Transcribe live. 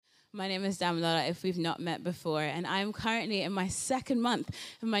My name is Damilola, if we've not met before, and I'm currently in my second month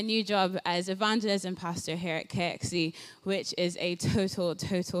of my new job as evangelism pastor here at KXC, which is a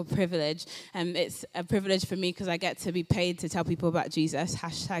total privilege. It's a privilege for me because I get to be paid to tell people about Jesus,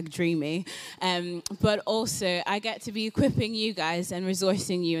 #dreamy. But also, I get to be equipping you guys and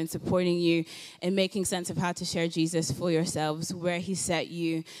resourcing you and supporting you in making sense of how to share Jesus for yourselves, where he set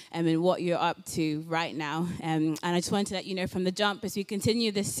you, and what you're up to right now. And I just wanted to let you know from the jump, as we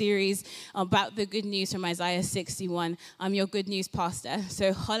continue this series about the good news from Isaiah 61. I'm your good news pastor,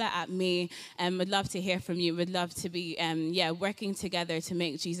 so holla at me. Would love to hear from you. Would love to be working together to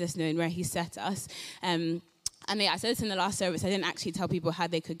make Jesus known where he set us. And I said this in the last service, I didn't actually tell people how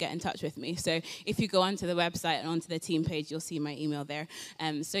they could get in touch with me. So if you go onto the website and onto the team page, you'll see my email there.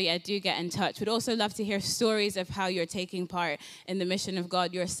 Do get in touch. We'd also love to hear stories of how you're taking part in the mission of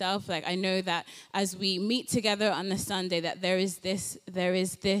God yourself. Like, I know that as we meet together on the Sunday, that there is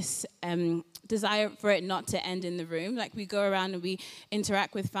this desire for it not to end in the room. Like, we go around and we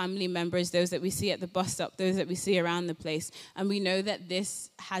interact with family members, those that we see at the bus stop, those that we see around the place, and we know that this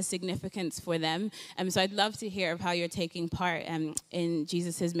has significance for them. So I'd love to hear of how you're taking part in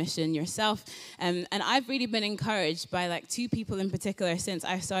Jesus' mission yourself. And I've really been encouraged by like two people in particular since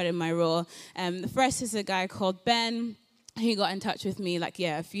I started my role. The first is a guy called Ben. He got in touch with me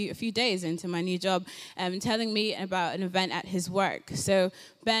a few days into my new job, telling me about an event at his work. So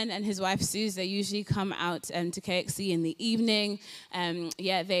Ben and his wife Suze, they usually come out to KXC in the evening.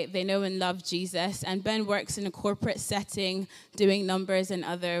 They know and love Jesus. And Ben works in a corporate setting, doing numbers and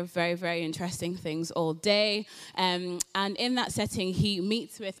other very, very interesting things all day. And in that setting, he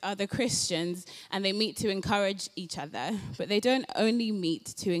meets with other Christians, and they meet to encourage each other. But they don't only meet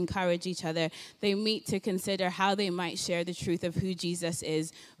to encourage each other. They meet to consider how they might share the truth of who Jesus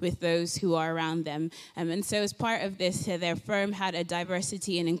is with those who are around them. And so as part of this, their firm had a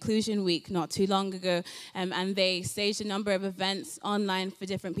diversity and inclusion week not too long ago, and they staged a number of events online for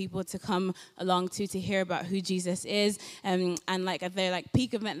different people to come along to hear about who Jesus is. And at their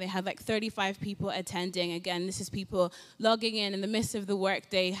peak event, they had 35 people attending. Again, this is people logging in the midst of the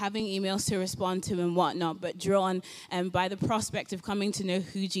workday, having emails to respond to and whatnot, but drawn by the prospect of coming to know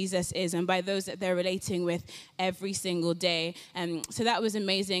who Jesus is and by those that they're relating with every single day. So that was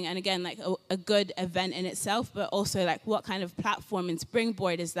amazing. And again, a good event in itself, but also what kind of platform and springboard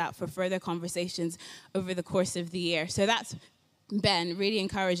is that for further conversations over the course of the year. So that's Ben, really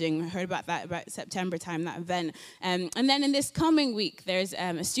encouraging. I heard about that about September time, that event. And then in this coming week, there's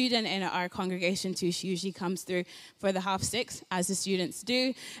a student in our congregation too. She usually comes through for the 6:30, as the students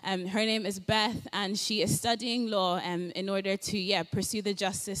do. Her name is Beth, and she is studying law in order to pursue the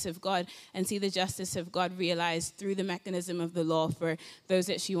justice of God and see the justice of God realized through the mechanism of the law for those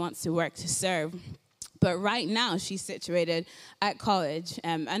that she wants to work to serve. But right now, she's situated at college,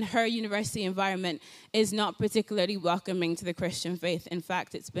 and her university environment is not particularly welcoming to the Christian faith. In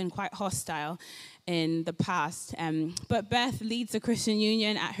fact, it's been quite hostile in the past. But Beth leads a Christian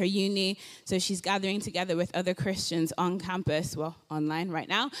union at her uni, so she's gathering together with other Christians on campus, well, online right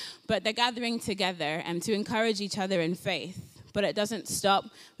now, but they're gathering together to encourage each other in faith. But it doesn't stop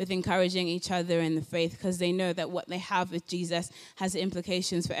with encouraging each other in the faith, because they know that what they have with Jesus has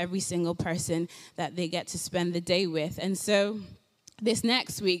implications for every single person that they get to spend the day with. And so this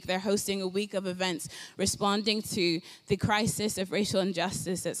next week, they're hosting a week of events responding to the crisis of racial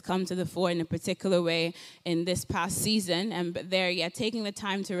injustice that's come to the fore in a particular way in this past season. But they're taking the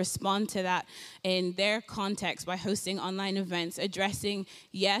time to respond to that in their context by hosting online events, addressing,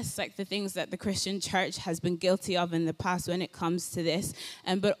 the things that the Christian church has been guilty of in the past when it comes to this,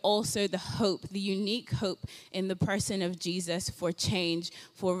 but also the hope, the unique hope in the person of Jesus for change,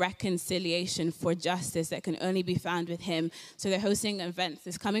 for reconciliation, for justice that can only be found with him. So they're hosting events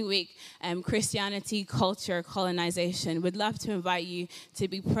this coming week, Christianity, culture, colonization. Would love to invite you to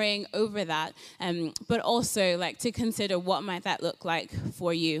be praying over that, but also to consider what might that look like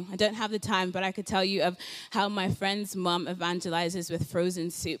for you. I don't have the time, but I could tell you of how my friend's mom evangelizes with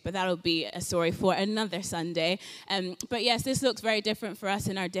frozen soup, but that'll be a story for another Sunday. But yes, this looks very different for us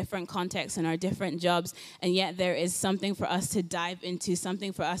in our different contexts and our different jobs, and yet there is something for us to dive into,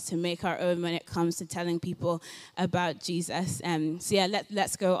 something for us to make our own when it comes to telling people about Jesus.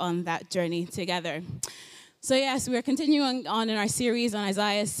 Let's go on that journey together. So we're continuing on in our series on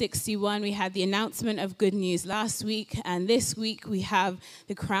Isaiah 61. We had the announcement of good news last week, and this week we have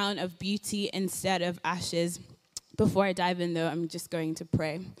the crown of beauty instead of ashes. Before I dive in, though, I'm just going to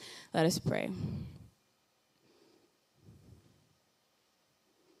pray. Let us pray.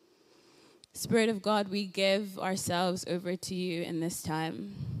 Spirit of God, we give ourselves over to you in this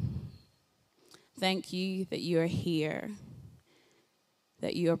time. Thank you that you are here.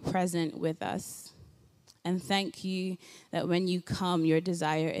 that you are present with us. And thank you that when you come, your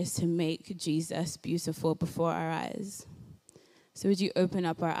desire is to make Jesus beautiful before our eyes. So would you open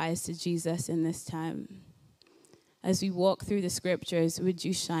up our eyes to Jesus in this time? As we walk through the scriptures, would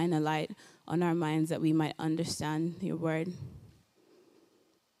you shine a light on our minds that we might understand your word?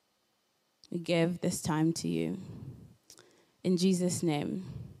 We give this time to you. In Jesus' name,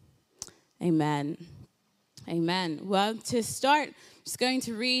 amen. Amen. Well, to start, I'm just going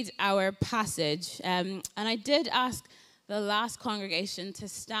to read our passage. And I did ask the last congregation to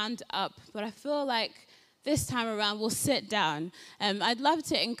stand up, but I feel like this time around we'll sit down. I'd love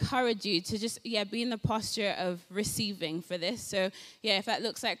to encourage you to just, be in the posture of receiving for this. So, if that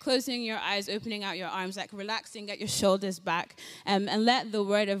looks like closing your eyes, opening out your arms, like relaxing, get your shoulders back, and let the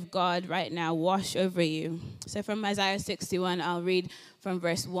word of God right now wash over you. So from Isaiah 61, I'll read from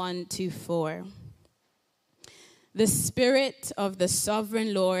verse 1 to 4. The Spirit of the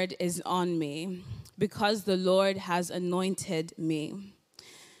Sovereign Lord is on me, because the Lord has anointed me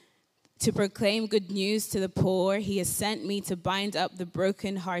to proclaim good news to the poor. He has sent me to bind up the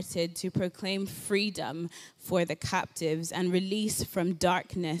brokenhearted, to proclaim freedom for the captives and release from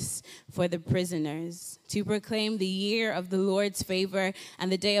darkness for the prisoners, to proclaim the year of the Lord's favor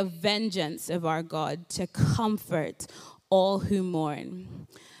and the day of vengeance of our God, to comfort all who mourn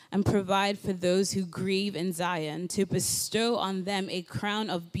and provide for those who grieve in Zion, to bestow on them a crown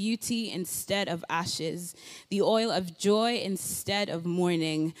of beauty instead of ashes, the oil of joy instead of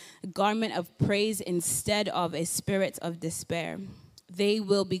mourning, a garment of praise instead of a spirit of despair. They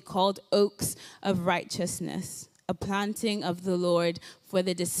will be called oaks of righteousness, a planting of the Lord for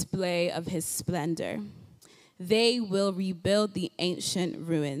the display of his splendor. They will rebuild the ancient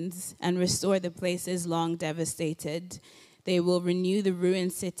ruins and restore the places long devastated. They will renew the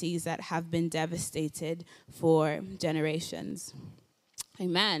ruined cities that have been devastated for generations.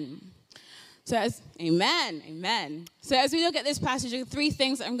 Amen. Amen. So as we look at this passage, there are three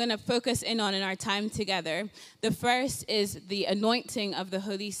things I'm going to focus in on in our time together. The first is the anointing of the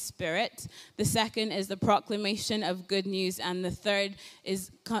Holy Spirit. The second is the proclamation of good news. And the third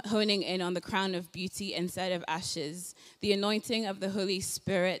is honing in on the crown of beauty instead of ashes. The anointing of the Holy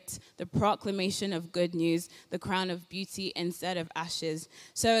Spirit, the proclamation of good news, the crown of beauty instead of ashes.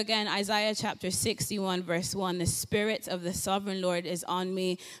 So again, Isaiah chapter 61, verse 1, the Spirit of the Sovereign Lord is on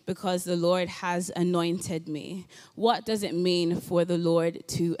me because the Lord has anointed me. What does it mean for the Lord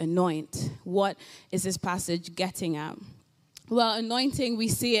to anoint? What is this passage getting at? Well, anointing, we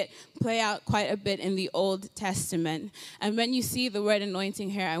see it play out quite a bit in the Old Testament. And when you see the word anointing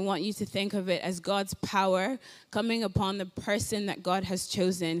here, I want you to think of it as God's power coming upon the person that God has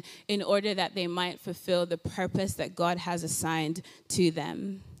chosen in order that they might fulfill the purpose that God has assigned to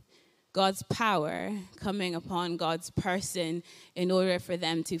them. God's power coming upon God's person in order for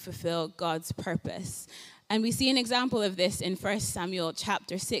them to fulfill God's purpose. And we see an example of this in 1 Samuel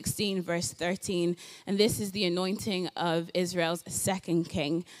chapter 16, verse 13. And this is the anointing of Israel's second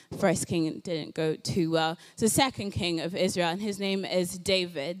king. First king didn't go too well. So second king of Israel, and his name is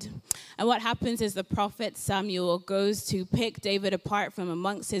David. And what happens is the prophet Samuel goes to pick David apart from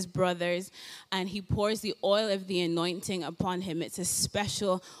amongst his brothers, and he pours the oil of the anointing upon him. It's a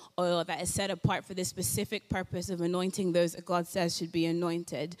special oil that is set apart for the specific purpose of anointing those that God says should be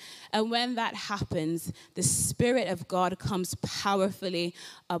anointed. And when that happens, the Spirit of God comes powerfully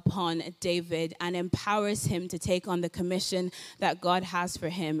upon David and empowers him to take on the commission that God has for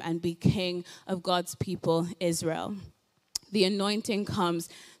him and be king of God's people, Israel. The anointing comes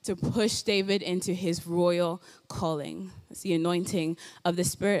to push David into his royal calling. It's the anointing of the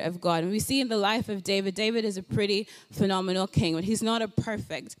Spirit of God. And we see in the life of David, David is a pretty phenomenal king, but he's not a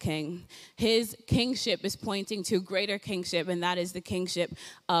perfect king. His kingship is pointing to a greater kingship, and that is the kingship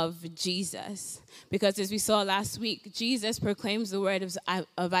of Jesus. Because as we saw last week, Jesus proclaims the word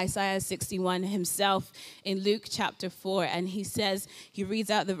of Isaiah 61 himself in Luke chapter 4. And he says, he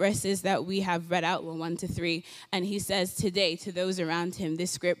reads out the verses that we have read out, 1 to 3. And he says, today to those around him,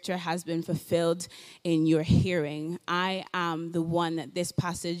 this scripture has been fulfilled in your hearing. I am the one that this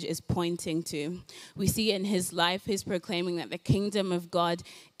passage is pointing to. We see in his life, he's proclaiming that the kingdom of God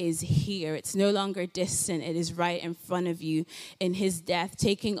is here. It's no longer distant. It is right in front of you. In his death,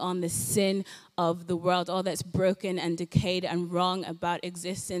 taking on the sin of the world, all that's broken and decayed and wrong about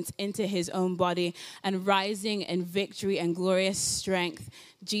existence into his own body, and rising in victory and glorious strength.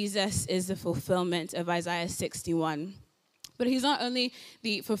 Jesus is the fulfillment of Isaiah 61. But he's not only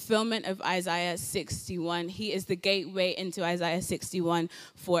the fulfillment of Isaiah 61, he is the gateway into Isaiah 61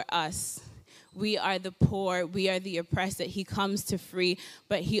 for us. we are the poor, we are the oppressed, that he comes to free.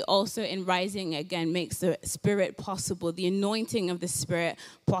 But he also, in rising again, makes the Spirit possible, the anointing of the Spirit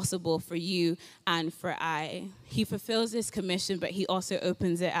possible for you and for I. He fulfills this commission, but he also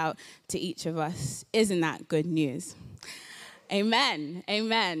opens it out to each of us. Isn't that good news? Amen.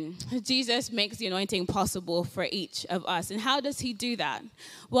 Amen. Jesus makes the anointing possible for each of us. And how does he do that?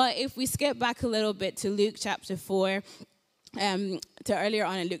 Well, if we skip back a little bit to Luke chapter 4, to earlier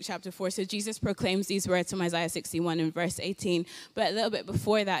on in Luke chapter 4, so Jesus proclaims these words from Isaiah 61 in verse 18. But a little bit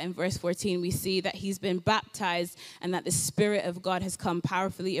before that, in verse 14, we see that he's been baptized and that the Spirit of God has come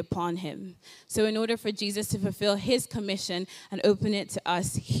powerfully upon him. So in order for Jesus to fulfill his commission and open it to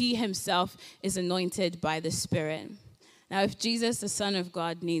us, he himself is anointed by the Spirit. Now, if Jesus, the Son of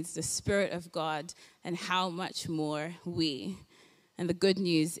God, needs the Spirit of God, then how much more we? And the good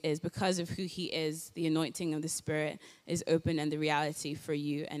news is, because of who he is, the anointing of the Spirit is open and the reality for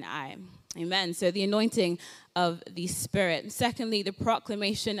you and I. Amen. So the anointing of the Spirit. Secondly, the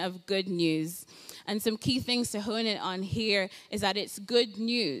proclamation of good news. And some key things to hone in on here is that it's good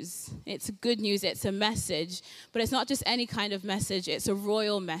news. It's good news. It's a message. But it's not just any kind of message. It's a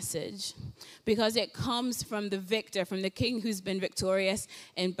royal message. Because it comes from the victor, from the king who's been victorious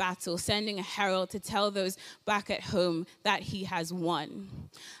in battle, sending a herald to tell those back at home that he has won.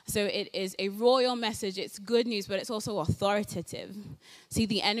 So it is a royal message. It's good news, but it's also authoritative. See,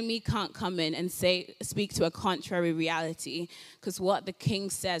 the enemy can't come in and speak to a contrary reality, because what the king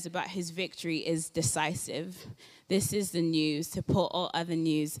says about his victory is decisive. This is the news to put all other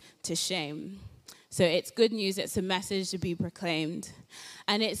news to shame. So it's good news. It's a message to be proclaimed.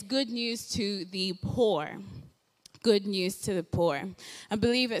 And it's good news to the poor. Good news to the poor. I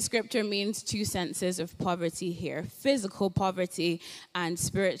believe that scripture means two senses of poverty here: physical poverty and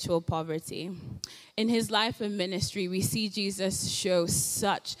spiritual poverty. In his life and ministry, we see Jesus show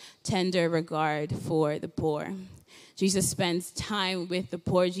such tender regard for the poor. Jesus spends time with the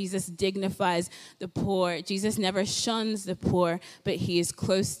poor. Jesus dignifies the poor. Jesus never shuns the poor, but he is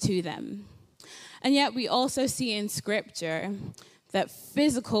close to them. And yet we also see in scripture that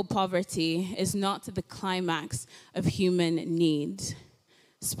physical poverty is not the climax of human need.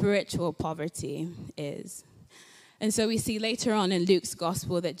 Spiritual poverty is. And so we see later on in Luke's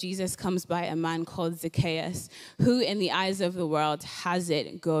gospel that Jesus comes by a man called Zacchaeus, who in the eyes of the world has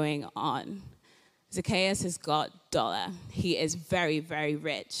it going on. Zacchaeus has got dollar. He is very, very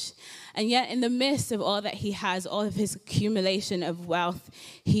rich. And yet in the midst of all that he has, all of his accumulation of wealth,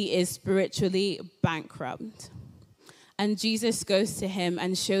 he is spiritually bankrupt. And Jesus goes to him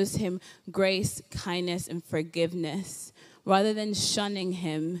and shows him grace, kindness, and forgiveness. Rather than shunning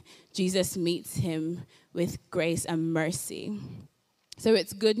him, Jesus meets him with grace and mercy. So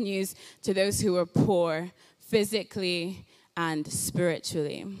it's good news to those who are poor, physically and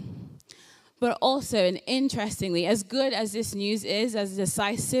spiritually. But also, and interestingly, as good as this news is, as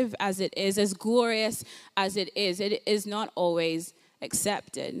decisive as it is, as glorious as it is not always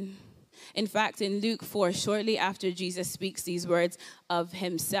accepted. In fact, in Luke 4, shortly after Jesus speaks these words of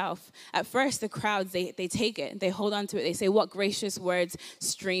himself, at first the crowds, they take it, they hold on to it, they say, what gracious words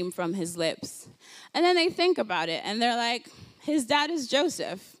stream from his lips. And then they think about it, and they're like, his dad is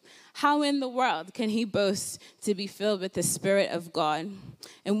Joseph. How in the world can he boast to be filled with the Spirit of God?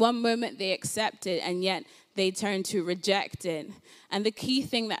 In one moment they accept it, and yet they turn to reject it. And the key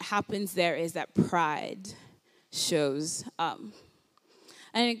thing that happens there is that pride shows up.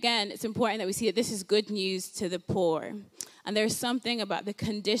 And again, it's important that we see that this is good news to the poor. And there's something about the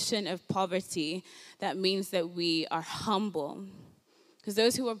condition of poverty that means that we are humble. Because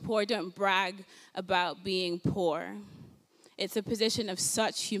those who are poor don't brag about being poor. It's a position of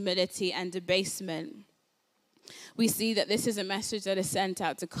such humility and debasement. We see that this is a message that is sent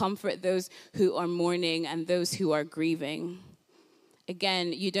out to comfort those who are mourning and those who are grieving.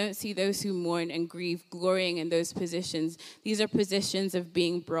 Again, you don't see those who mourn and grieve glorying in those positions. These are positions of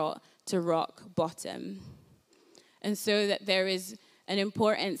being brought to rock bottom. And so that there is an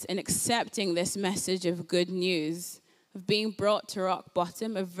importance in accepting this message of good news, of being brought to rock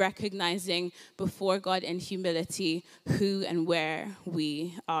bottom, of recognizing before God in humility who and where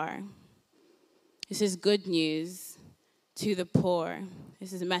we are. This is good news to the poor.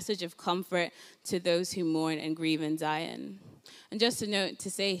 This is a message of comfort to those who mourn and grieve in Zion. And just a note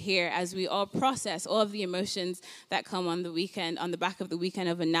to say here, as we all process all of the emotions that come on the weekend, on the back of the weekend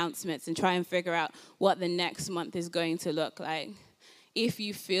of announcements, and try and figure out what the next month is going to look like, if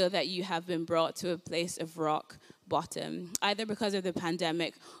you feel that you have been brought to a place of rock bottom, either because of the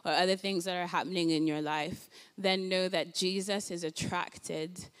pandemic or other things that are happening in your life, then know that Jesus is attracted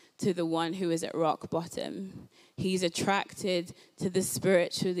to the one who is at rock bottom. He's attracted to the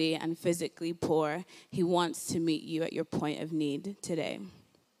spiritually and physically poor. He wants to meet you at your point of need today.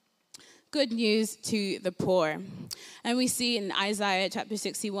 Good news to the poor. And we see in Isaiah chapter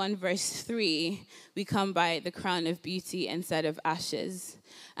 61, verse 3, we come by the crown of beauty instead of ashes.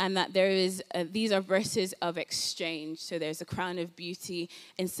 And that there is, these are verses of exchange. So there's a crown of beauty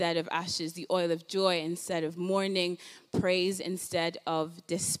instead of ashes, the oil of joy instead of mourning, praise instead of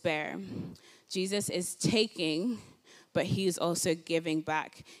despair. Jesus is taking, but he's also giving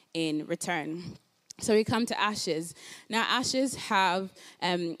back in return. So we come to ashes. Now, ashes have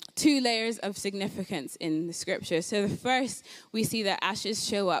 2 layers of significance in the scripture. So the first, we see that ashes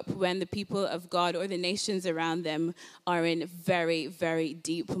show up when the people of God or the nations around them are in very, very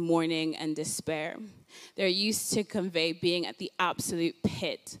deep mourning and despair. They're used to convey being at the absolute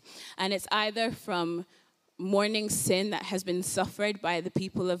pit. And it's either from mourning sin that has been suffered by the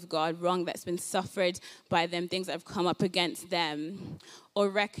people of God, wrong that's been suffered by them, things that have come up against them, or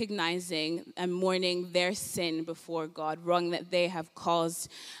recognizing and mourning their sin before God, wrong that they have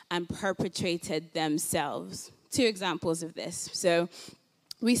caused and perpetrated themselves. 2 examples of this. So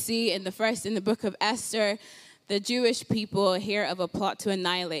we see in the book of Esther, the Jewish people hear of a plot to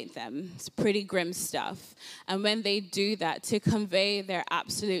annihilate them. It's pretty grim stuff. And when they do that, to convey their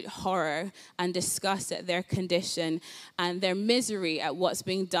absolute horror and disgust at their condition and their misery at what's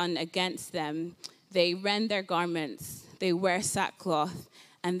being done against them, they rend their garments, they wear sackcloth,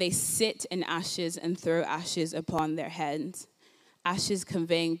 and they sit in ashes and throw ashes upon their heads. Ashes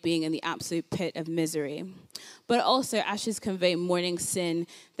conveying being in the absolute pit of misery. But also ashes convey mourning sin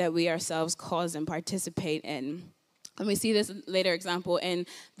that we ourselves cause and participate in. And we see this later example in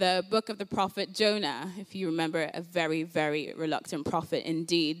the book of the prophet Jonah, if you remember, a very, very reluctant prophet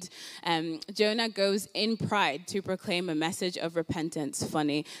indeed. Jonah goes in pride to proclaim a message of repentance,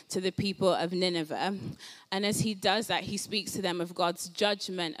 to the people of Nineveh. And as he does that, he speaks to them of God's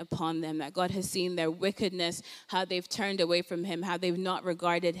judgment upon them, that God has seen their wickedness, how they've turned away from him, how they've not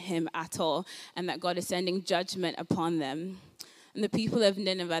regarded him at all, and that God is sending judgment upon them. And the people of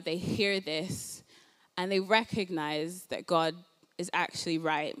Nineveh, they hear this, and they recognize that God is actually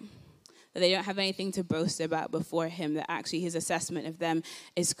right, that they don't have anything to boast about before him, that actually his assessment of them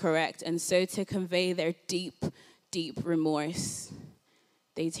is correct. And so to convey their deep, deep remorse,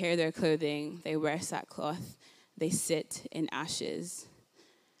 they tear their clothing, they wear sackcloth, they sit in ashes.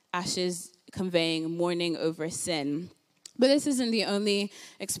 Ashes conveying mourning over sin. But this isn't the only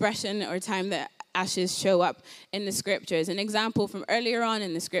expression or time that ashes show up in the scriptures. An example from earlier on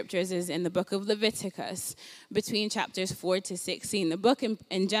in the scriptures is in the book of Leviticus, between chapters 4 to 16. The book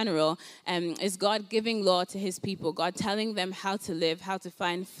in general is God giving law to his people, God telling them how to live, how to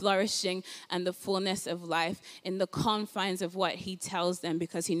find flourishing and the fullness of life in the confines of what he tells them,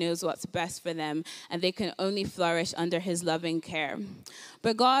 because he knows what's best for them, and they can only flourish under his loving care.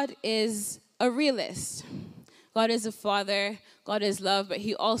 But God is a realist. God is a father, God is love, but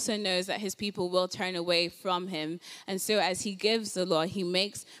he also knows that his people will turn away from him. And so as he gives the law, he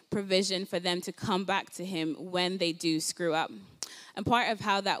makes provision for them to come back to him when they do screw up. And part of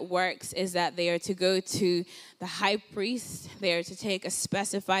how that works is that they are to go to the high priest. They are to take a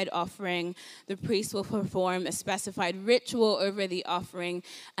specified offering. The priest will perform a specified ritual over the offering,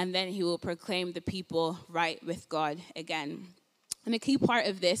 and then he will proclaim the people right with God again. And a key part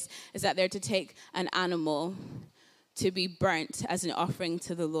of this is that they're to take an animal to be burnt as an offering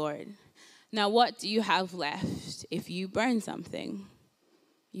to the Lord. Now, what do you have left if you burn something?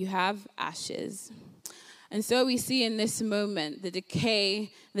 You have ashes. And so we see in this moment the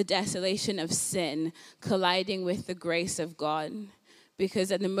decay, the desolation of sin colliding with the grace of God.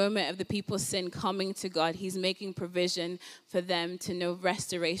 Because at the moment of the people's sin coming to God, he's making provision for them to know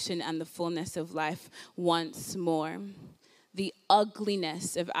restoration and the fullness of life once more. The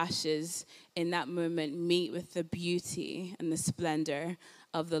ugliness of ashes in that moment meet with the beauty and the splendor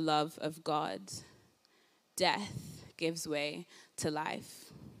of the love of God. Death gives way to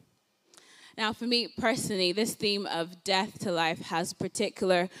life. Now, for me personally, this theme of death to life has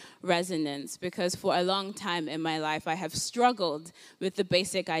particular resonance because for a long time in my life, I have struggled with the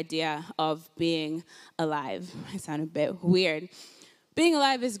basic idea of being alive. I sound a bit weird. Being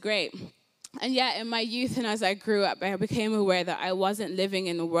alive is great. And yet, in my youth and as I grew up, I became aware that I wasn't living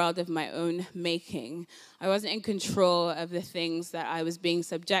in a world of my own making. I wasn't in control of the things that I was being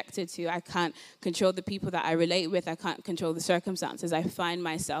subjected to. I can't control the people that I relate with. I can't control the circumstances I find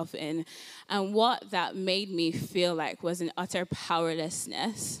myself in. And what that made me feel like was an utter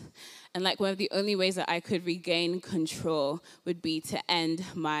powerlessness. And like one of the only ways that I could regain control would be to end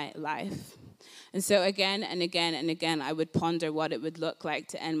my life. And so again and again and again, I would ponder what it would look like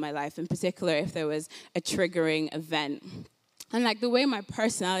to end my life, in particular if there was a triggering event. And like the way my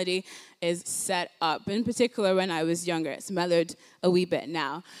personality is set up, in particular when I was younger, it's mellowed a wee bit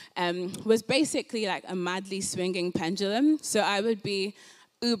now, was basically like a madly swinging pendulum. So I would be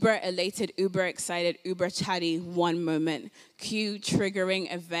uber elated, uber excited, uber chatty one moment, cue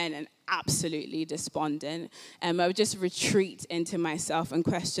triggering event, and absolutely despondent. I would just retreat into myself and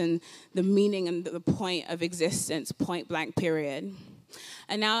question the meaning and the point of existence, point blank, period.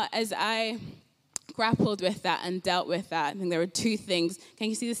 And now as I grappled with that and dealt with that, I think there were two things. Can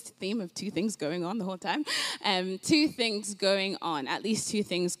you see this theme of two things going on the whole time? Two things going on, at least two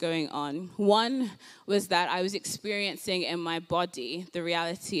things going on. One was that I was experiencing in my body the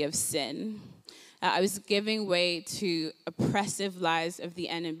reality of sin. I was giving way to oppressive lies of the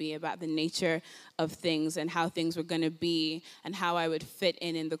enemy about the nature of things and how things were going to be and how I would fit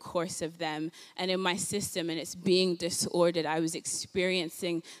in the course of them. And in my system, and it's being disordered, I was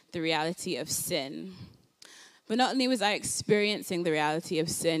experiencing the reality of sin. But not only was I experiencing the reality of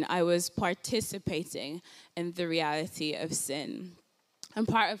sin, I was participating in the reality of sin. And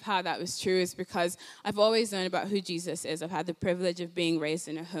part of how that was true is because I've always known about who Jesus is. I've had the privilege of being raised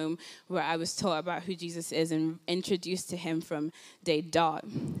in a home where I was taught about who Jesus is and introduced to him from day dot.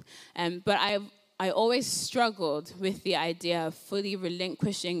 But I always struggled with the idea of fully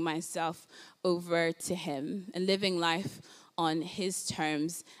relinquishing myself over to him and living life on his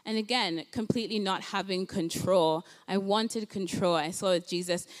terms. And again, completely not having control. I wanted control. I saw with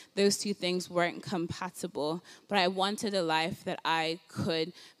Jesus, those two things weren't compatible. But I wanted a life that I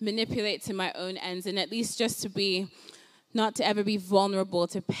could manipulate to my own ends and at least just to be, not to ever be vulnerable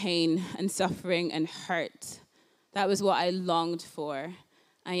to pain and suffering and hurt. That was what I longed for.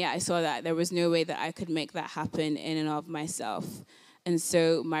 And yet I saw that there was no way that I could make that happen in and of myself. And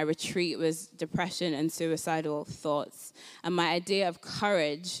so my retreat was depression and suicidal thoughts. And my idea of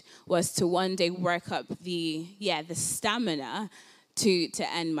courage was to one day work up the stamina to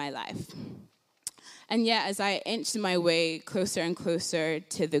end my life. And yet, as I inched my way closer and closer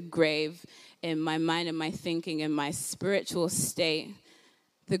to the grave in my mind and my thinking and my spiritual state,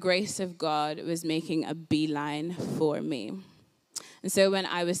 the grace of God was making a beeline for me. And so when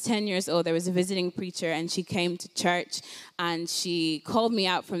I was 10 years old, there was a visiting preacher, and she came to church, and she called me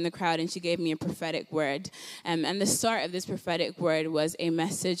out from the crowd, and she gave me a prophetic word. And the start of this prophetic word was a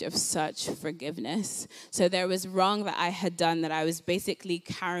message of such forgiveness. So there was wrong that I had done that I was basically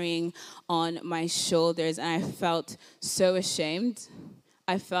carrying on my shoulders, and I felt so ashamed.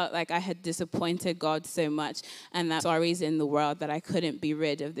 I felt like I had disappointed God so much, and that sorries in the world that I couldn't be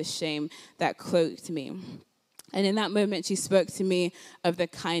rid of the shame that cloaked me. And in that moment, she spoke to me of the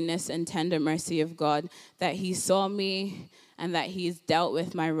kindness and tender mercy of God, that he saw me and that he's dealt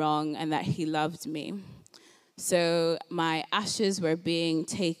with my wrong and that he loved me. So my ashes were being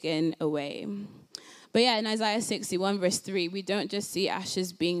taken away. But yeah, in Isaiah 61, verse 3, we don't just see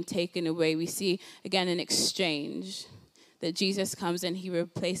ashes being taken away. We see, again, an exchange, that Jesus comes and he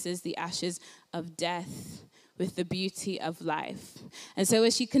replaces the ashes of death with the beauty of life. And so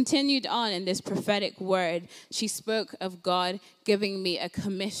as she continued on in this prophetic word, she spoke of God giving me a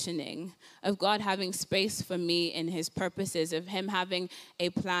commissioning, of God having space for me in his purposes, of him having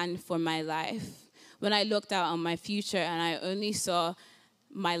a plan for my life. When I looked out on my future and I only saw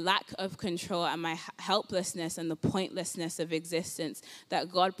my lack of control and my helplessness and the pointlessness of existence, that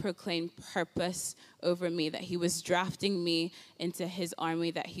God proclaimed purpose over me, that he was drafting me into his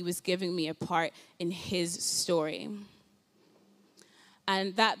army, that he was giving me a part in his story.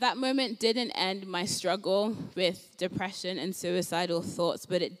 And that moment didn't end my struggle with depression and suicidal thoughts,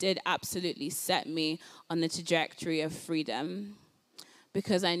 but it did absolutely set me on the trajectory of freedom,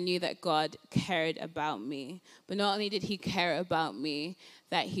 because I knew that God cared about me. But not only did he care about me,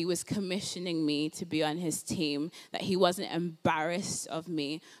 that he was commissioning me to be on his team, that he wasn't embarrassed of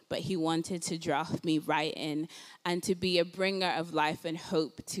me, but he wanted to draft me right in and to be a bringer of life and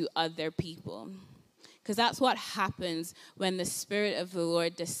hope to other people. Because that's what happens when the Spirit of the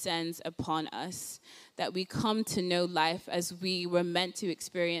Lord descends upon us, that we come to know life as we were meant to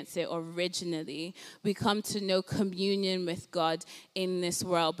experience it originally. We come to know communion with God in this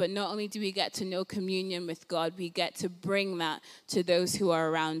world. But not only do we get to know communion with God, we get to bring that to those who are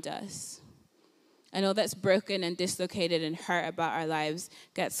around us. And all that's broken and dislocated and hurt about our lives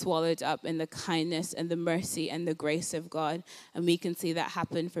gets swallowed up in the kindness and the mercy and the grace of God. And we can see that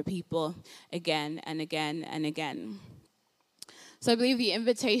happen for people again and again and again. So I believe the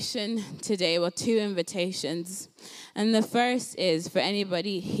invitation today, well, two invitations. And the first is for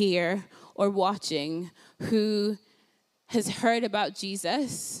anybody here or watching who has heard about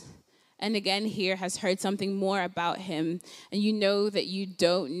Jesus, and again here has heard something more about him, and you know that you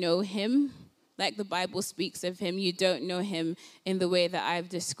don't know him like the Bible speaks of him. You don't know him in the way that I've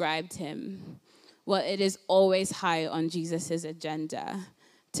described him. Well, it is always high on Jesus' agenda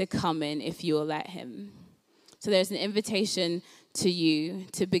to come in if you will let him. So there's an invitation to you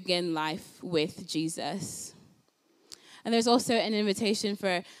to begin life with Jesus. And there's also an invitation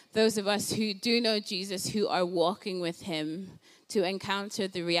for those of us who do know Jesus, who are walking with him, to encounter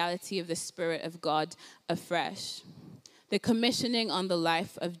the reality of the Spirit of God afresh. The commissioning on the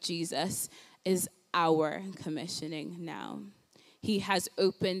life of Jesus is our commissioning now. He has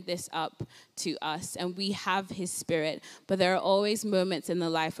opened this up to us, and we have his Spirit. But there are always moments in the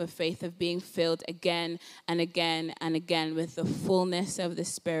life of faith of being filled again and again and again with the fullness of the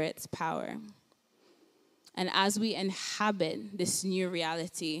Spirit's power. And as we inhabit this new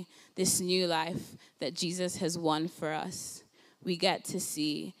reality, this new life that Jesus has won for us, we get to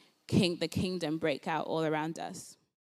see the kingdom break out all around us.